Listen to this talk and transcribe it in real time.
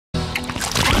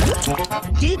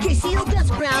JKCL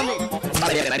gets grounded.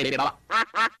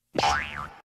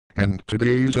 And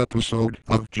today's episode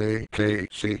of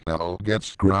JKCL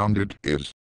Gets Grounded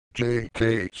is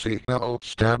JKCL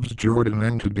stabs Jordan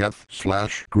M to death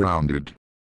 / grounded.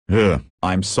 Ugh,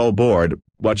 I'm so bored.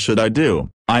 What should I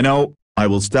do? I know, I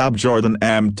will stab Jordan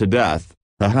M to death.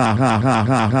 Ha ha ha ha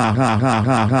ha ha ha ha ha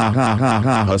ha ha ha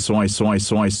ha ha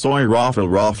soy raffle.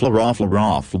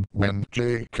 When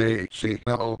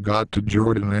JKCL got to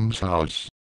Jordan M's house.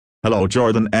 Hello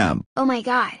Jordan M. Oh my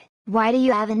god, why do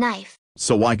you have a knife?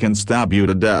 So I can stab you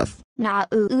to death. Nah.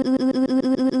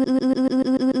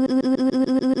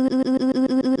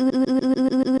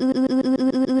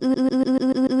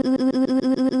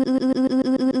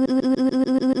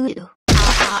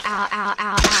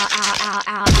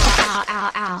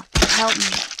 Ow. Help me.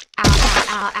 Ow.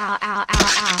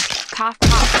 Cough.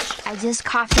 I just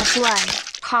coughed up blood.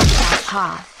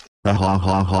 Cough.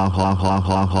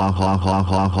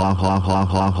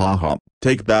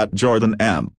 Take that, Jordan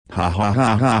M.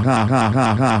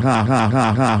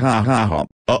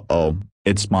 Uh-oh,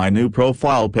 it's my new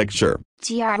profile picture.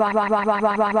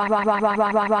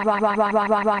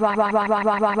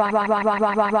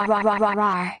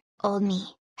 Old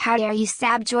me. How dare you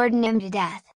stab Jordan M to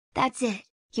death? That's it.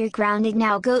 You're grounded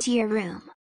now. Go to your room.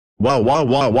 Oh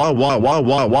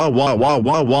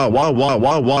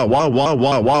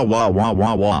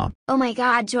my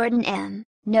god, Jordan M.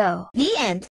 No. The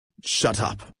end. Shut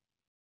up.